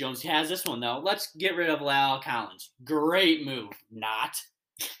 Jerry Jones has this one, though. Let's get rid of La'el Collins. Great move. Not.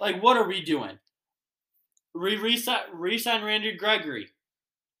 Like, what are we doing? Re-sign Randy Gregory.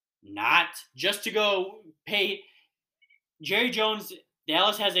 Not. Just to go pay. Jerry Jones,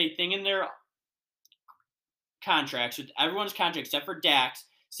 Dallas has a thing in their contracts, with everyone's contract except for Dax,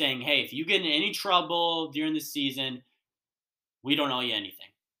 saying, hey, if you get in any trouble during the season, we don't owe you anything.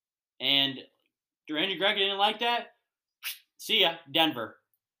 And Randy Gregory didn't like that. See ya, Denver.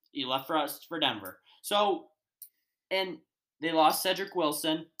 He left for us for Denver. So, and they lost Cedric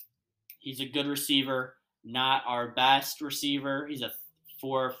Wilson. He's a good receiver, not our best receiver. He's a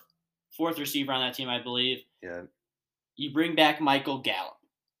fourth receiver on that team, I believe. Yeah. You bring back Michael Gallup.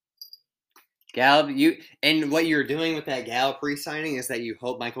 And what you're doing with that Gallup re-signing is that you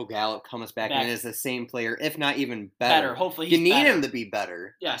hope Michael Gallup comes back in as the same player, if not even better. Hopefully, you need him to be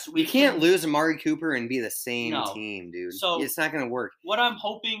better. Yes, you can't lose Amari Cooper and be the same team, dude. So it's not going to work. What I'm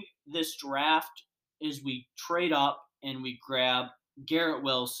hoping this draft is we trade up and we grab Garrett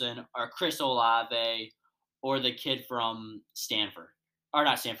Wilson or Chris Olave or the kid from Stanford. Or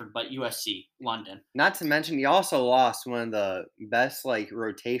not Stanford, but USC, London. Not to mention, you also lost one of the best,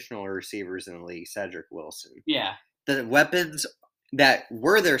 rotational receivers in the league, Cedric Wilson. Yeah. The weapons that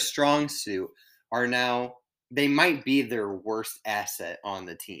were their strong suit are now, they might be their worst asset on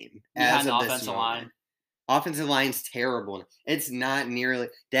the team. Behind the offensive line. Offensive line's terrible. It's not nearly,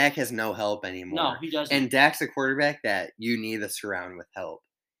 Dak has no help anymore. No, he doesn't. And Dak's a quarterback that you need to surround with help.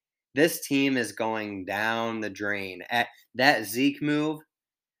 This team is going down the drain. That Zeke move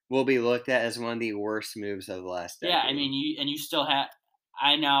will be looked at as one of the worst moves of the last decade. Yeah, I mean, you still have.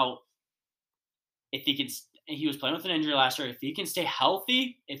 I know if he can. He was playing with an injury last year. If he can stay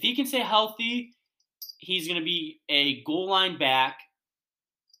healthy, he's going to be a goal line back,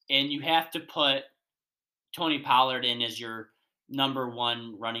 and you have to put Tony Pollard in as your number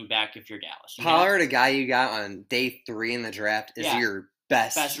one running back if you're Dallas. Pollard, a guy you got on day 3 in the draft, is your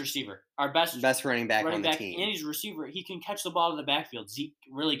best receiver. Our best running back on the team. And he's a receiver. He can catch the ball in the backfield. Zeke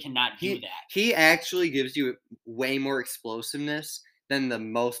really cannot do that. He actually gives you way more explosiveness than the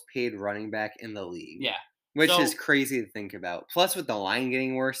most paid running back in the league. Yeah. Which is crazy to think about. Plus, with the line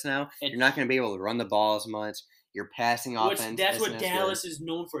getting worse now, you're not going to be able to run the ball as much. Your passing offense. That's what Dallas is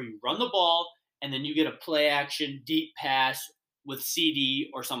known for. You run the ball, and then you get a play action, deep pass with CD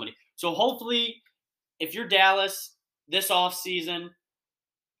or somebody. So hopefully, if you're Dallas this offseason,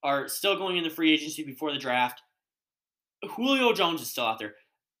 are still going into free agency before the draft, Julio Jones is still out there.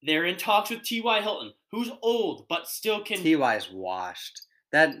 They're in talks with T.Y. Hilton, who's old but still can. T.Y.'s washed.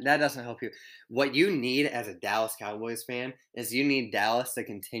 That doesn't help you. What you need as a Dallas Cowboys fan is you need Dallas to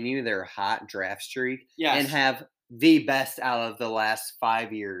continue their hot draft streak and have the best out of the last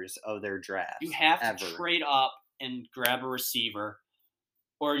 5 years of their draft. You have to trade up and grab a receiver,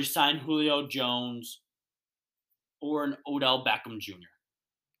 or you sign Julio Jones or an Odell Beckham Jr.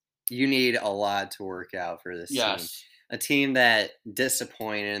 You need a lot to work out for this team. a team that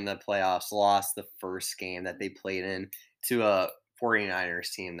disappointed in the playoffs, lost the first game that they played in to a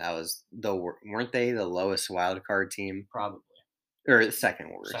 49ers team that was weren't they the lowest wild card team? Probably. Or the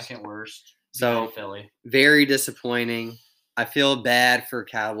second worst. Second worst. So Philly. Very disappointing. I feel bad for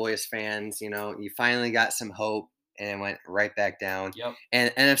Cowboys fans. You finally got some hope and it went right back down. Yep.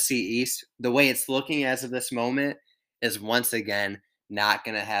 And NFC East, the way it's looking as of this moment, is once again not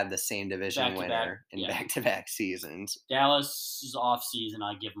going to have the same division winner in back-to-back seasons. Dallas' offseason,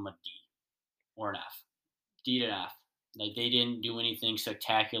 I give them a D or an F. D to F. Like, they didn't do anything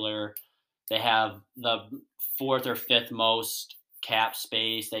spectacular. They have the 4th or 5th most cap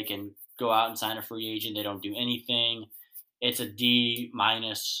space. They can go out and sign a free agent. They don't do anything. It's a D-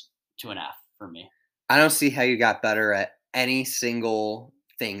 to an F for me. I don't see how you got better at any single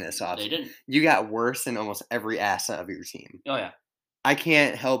thing this offseason. They didn't. You got worse in almost every asset of your team. Oh, yeah. I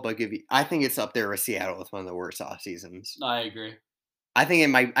can't help but I think it's up there with Seattle with one of the worst off seasons. I agree. I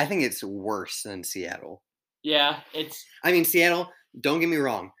think it's worse than Seattle. Yeah, Seattle, don't get me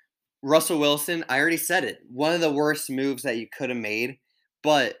wrong. Russell Wilson, I already said it. One of the worst moves that you could have made.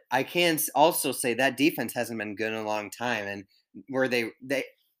 But I can also say that defense hasn't been good in a long time. And where the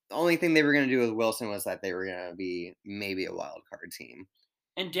only thing they were going to do with Wilson was that they were going to be maybe a wild card team.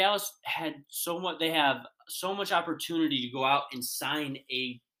 And Dallas had they have so much opportunity to go out and sign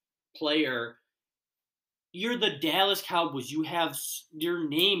a player. You're the Dallas Cowboys. Your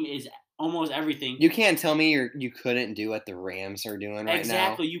name is almost everything. You can't tell me you couldn't do what the Rams are doing right now.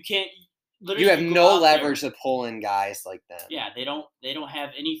 Exactly. You can't. You have no leverage to pull in guys like them. Yeah, they don't have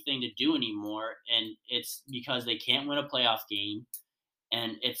anything to do anymore, and it's because they can't win a playoff game,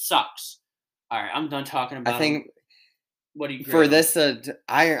 and it sucks. All right, I'm done talking about. I think. What do you for this?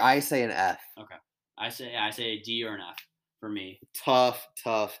 I say an F. Okay, I say a D or an F for me. Tough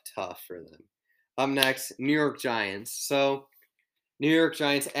for them. Up next, New York Giants. So, New York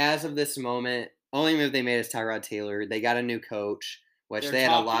Giants, as of this moment, only move they made is Tyrod Taylor. They got a new coach. Which they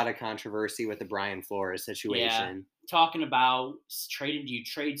had a lot of controversy with the Brian Flores situation. Yeah, talking about do you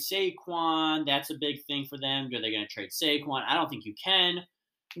trade Saquon? That's a big thing for them. Are they going to trade Saquon? I don't think you can.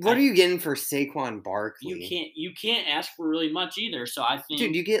 What are you getting for Saquon Barkley? You can't ask for really much either. So I think,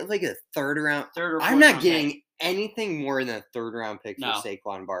 dude, you get like a third or fourth I'm not getting anything more than a third round pick for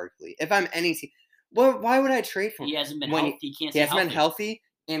Saquon Barkley. If I'm any team, why would I trade for him? He hasn't been healthy. He hasn't been healthy.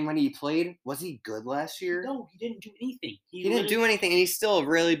 And when he played, was he good last year? No, he didn't do anything. He didn't do anything, and he's still a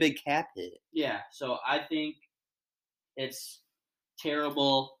really big cap hit. Yeah, so I think it's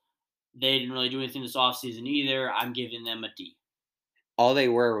terrible. They didn't really do anything this offseason either. I'm giving them a D. All they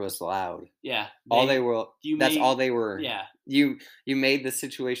were was loud. Yeah. All they were. All they were. Yeah. You made the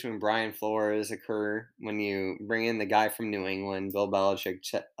situation with Brian Flores occur when you bring in the guy from New England. Bill Belichick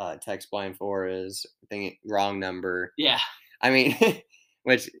texts Brian Flores, thinking wrong number. Yeah.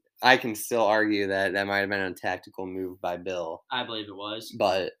 Which I can still argue that might have been a tactical move by Bill. I believe it was.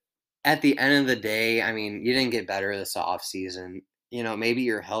 But at the end of the day, you didn't get better this offseason. Maybe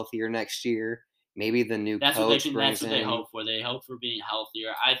you're healthier next year. Maybe the new coach brings in. That's what they hope for. They hope for being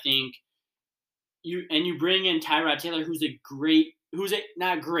healthier. I think you bring in Tyrod Taylor,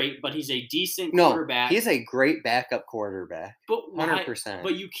 not great, but he's a decent quarterback. He's a great backup quarterback. But 100%.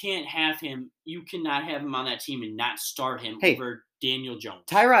 But you can't have him. You cannot have him on that team and not start him over Daniel Jones.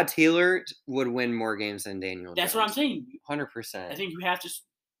 Tyrod Taylor would win more games than Daniel Jones. That's what I'm saying. 100%. I think you have to.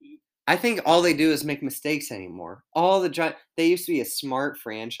 I think all they do is make mistakes anymore. They used to be a smart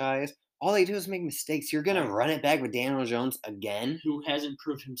franchise. All they do is make mistakes. You're gonna run it back with Daniel Jones again, who hasn't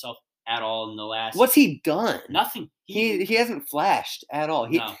proved himself at all in the last. What's he done? Nothing. He hasn't flashed at all.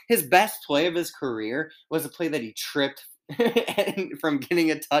 His best play of his career was a play that he tripped from getting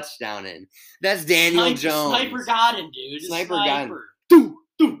a touchdown in. That's Daniel Jones. Sniper got him, dude. Sniper got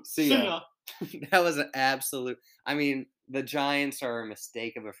him. See ya. That was an absolute. The Giants are a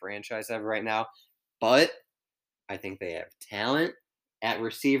mistake of a franchise ever right now, but I think they have talent at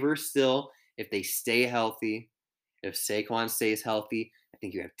receiver still. If they stay healthy, if Saquon stays healthy, I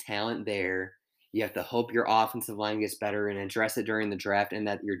think you have talent there. You have to hope your offensive line gets better and address it during the draft, and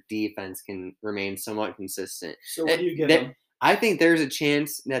that your defense can remain somewhat consistent. So what do you give them? I think there's a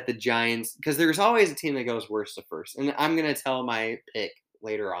chance that the Giants, because there's always a team that goes worst to first, and I'm going to tell my pick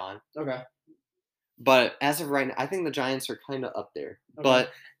later on. Okay. But as of right now, I think the Giants are kind of up there. Okay.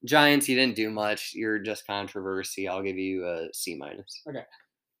 But Giants, you didn't do much. You're just controversy. I'll give you a C-. Okay.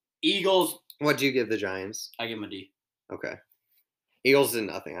 Eagles. What'd you give the Giants? I give them a D. Okay. Eagles did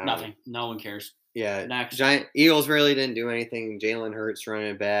nothing. Nothing. No one cares. Yeah. Next. Eagles really didn't do anything. Jalen Hurts running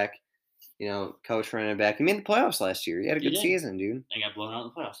it back. Coach running it back. He made the playoffs last year. He had a good season, dude. They got blown out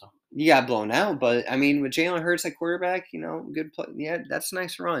in the playoffs, though. you got blown out. But I mean, with Jalen Hurts at quarterback, good play. Yeah, that's a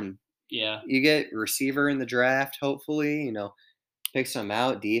nice run. Yeah. You get receiver in the draft, hopefully. Pick some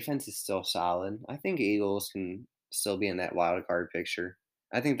out. Defense is still solid. I think Eagles can still be in that wild card picture.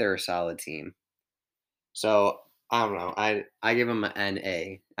 I think they're a solid team. So I don't know. I give them an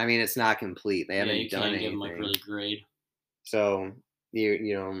NA. I mean, it's not complete. They Yeah, haven't you done can't anything. give them really grade. So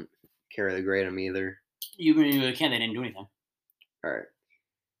you don't care to grade them either. You really can't. They didn't do anything. All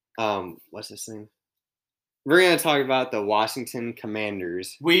right. What's this thing? We're gonna talk about the Washington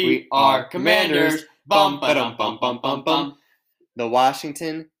Commanders. We are Commanders. Bum ba dum bum bum bum bum. The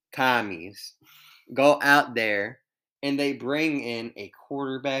Washington Commies go out there and they bring in a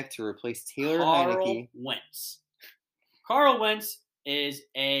quarterback to replace Taylor Heineke. Carl Wentz is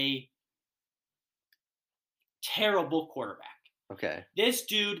a terrible quarterback. Okay. This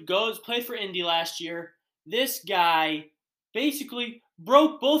dude played for Indy last year. This guy basically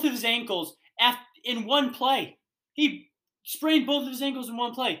broke both of his ankles in one play. He sprained both of his ankles in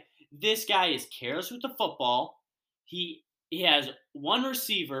one play. This guy is careless with the football. He has one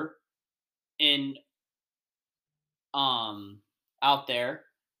receiver out there.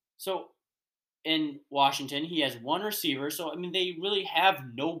 So in Washington, he has one receiver. So I mean, they really have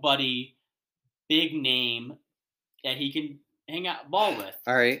nobody big name that he can hang out ball with.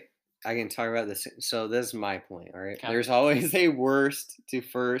 All right. I can talk about this. So this is my point, all right? Okay. There's always a worst to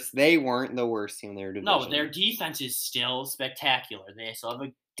first. They weren't the worst team in their division. No, their defense is still spectacular. They still have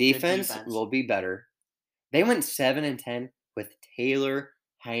a defense will be better. They went 7-10 with Taylor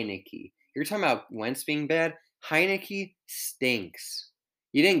Heineke. You're talking about Wentz being bad? Heineke stinks.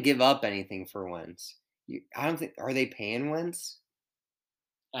 You didn't give up anything for Wentz. I don't think. Are they paying Wentz?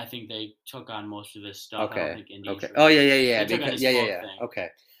 I think they took on most of this stuff. Okay. I don't think Indy's okay. Really, yeah. They took on this thing. Okay.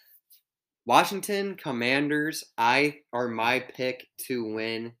 Washington Commanders, are my pick to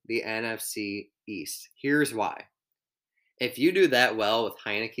win the NFC East. Here's why. If you do that well with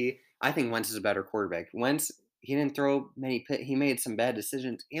Heineke, I think Wentz is a better quarterback. Wentz, he didn't throw many picks. He made some bad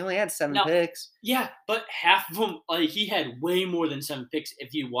decisions. He only had 7 picks. Yeah, but half of them, he had way more than 7 picks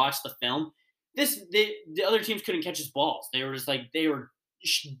if you watch the film. The other teams couldn't catch his balls. They were just they were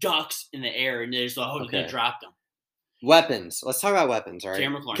ducks in the air, and they just they dropped them. Weapons. Let's talk about weapons, all right?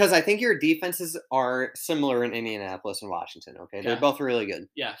 Cameron McLaurin. Because I think your defenses are similar in Indianapolis and Washington, okay? They're both really good.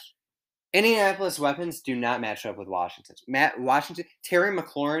 Yes. Indianapolis weapons do not match up with Washington's. Terry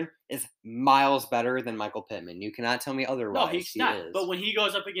McLaurin is miles better than Michael Pittman. You cannot tell me otherwise. No, he's not. But when he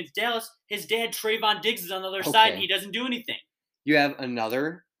goes up against Dallas, his dad, Trayvon Diggs, is on the other side, and he doesn't do anything. You have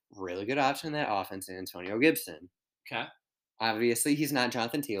another really good option in that offense in Antonio Gibson. Okay. Obviously, he's not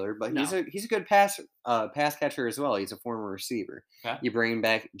Jonathan Taylor, but he's a good pass catcher as well. He's a former receiver. Okay. You bring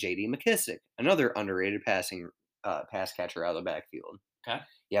back J.D. McKissick, another underrated pass catcher out of the backfield. Okay.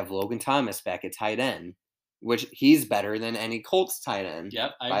 You have Logan Thomas back at tight end, which he's better than any Colts tight end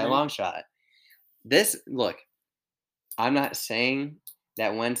by a long shot. Look, I'm not saying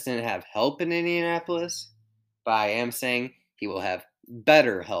that Wentz didn't have help in Indianapolis, but I am saying he will have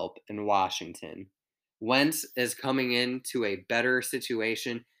better help in Washington. Wentz is coming into a better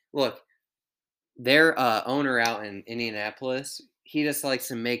situation. Look, their owner out in Indianapolis, he just likes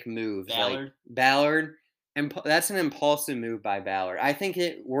to make moves. Ballard. And that's an impulsive move by Ballard. I think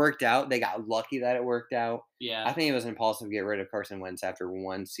it worked out. They got lucky that it worked out. Yeah. I think it was impulsive to get rid of Carson Wentz after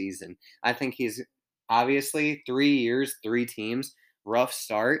one season. I think he's obviously 3 years, 3 teams, rough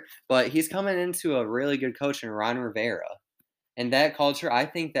start, but he's coming into a really good coach in Ron Rivera. And that culture, I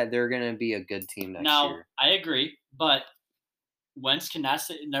think that they're going to be a good team next year. Now, I agree, but Wentz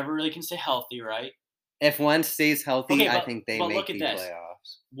never really can stay healthy, right? If Wentz stays healthy, I think they make the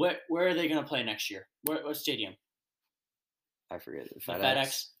playoffs. Where are they going to play next year? What stadium? I forget.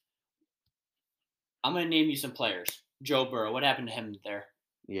 FedEx. I'm going to name you some players. Joe Burrow. What happened to him there?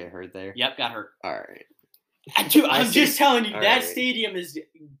 You get hurt there? Yep, got hurt. All right. I'm just telling you, that stadium is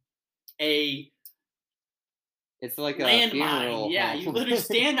it's like a landmine. Yeah, you literally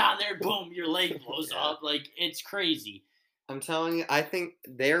stand on there, boom, your leg blows up. It's crazy. I'm telling you, I think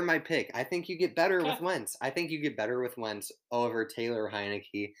they're my pick. I think you get better with Wentz. I think you get better with Wentz over Taylor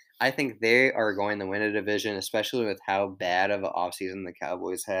Heineke. I think they are going to win a division, especially with how bad of an offseason the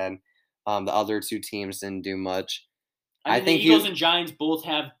Cowboys had. The other 2 teams didn't do much. I think the Eagles and Giants both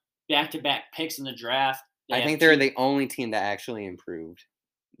have back-to-back picks in the draft. I think they're the only team that actually improved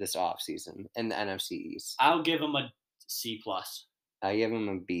this offseason in the NFC East. I'll give them a C+. I give them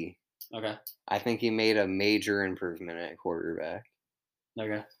a B. Okay. I think he made a major improvement at quarterback.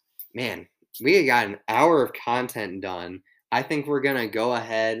 Okay. Man, we got an hour of content done. I think we're going to go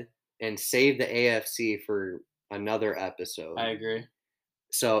ahead and save the AFC for another episode. I agree.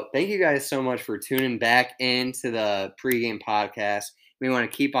 So thank you guys so much for tuning back into the pregame podcast. We want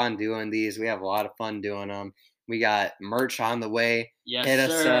to keep on doing these. We have a lot of fun doing them. We got merch on the way. Yes, Hit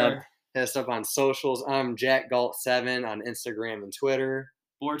us sir. up. Hit us up on socials. I'm Jack Galt7 on Instagram and Twitter.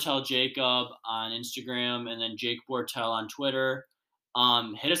 Bortel Jacob on Instagram, and then Jake Bortel on Twitter.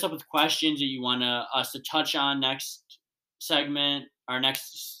 Hit us up with questions that you want us to touch on next segment, our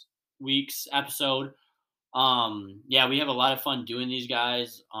next week's episode. Yeah, we have a lot of fun doing these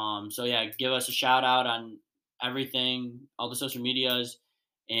guys. So yeah, give us a shout out on everything, all the social medias,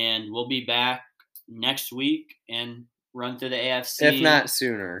 and we'll be back next week and run through the AFC. If not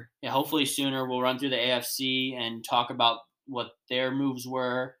sooner. Yeah, hopefully sooner. We'll run through the AFC and talk about what their moves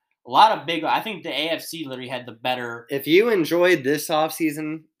were. A lot of big. I think the AFC literally had the better. If you enjoyed this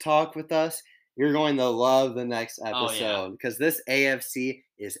offseason talk with us, you're going to love the next episode because this AFC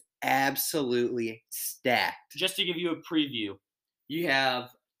is absolutely stacked. Just to give you a preview, you have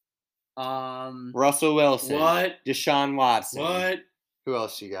Russell Wilson, what? Deshaun Watson, What? Who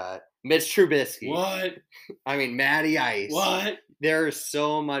else you got? Mitch Trubisky. What? I mean, Matty Ice. What? There's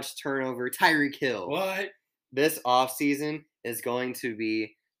so much turnover. Tyreek Hill. What? This offseason is going to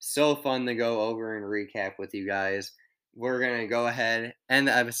be so fun to go over and recap with you guys. We're going to go ahead and end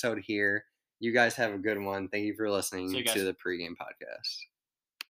the episode here. You guys have a good one. Thank you for listening to the Pregame Podcast.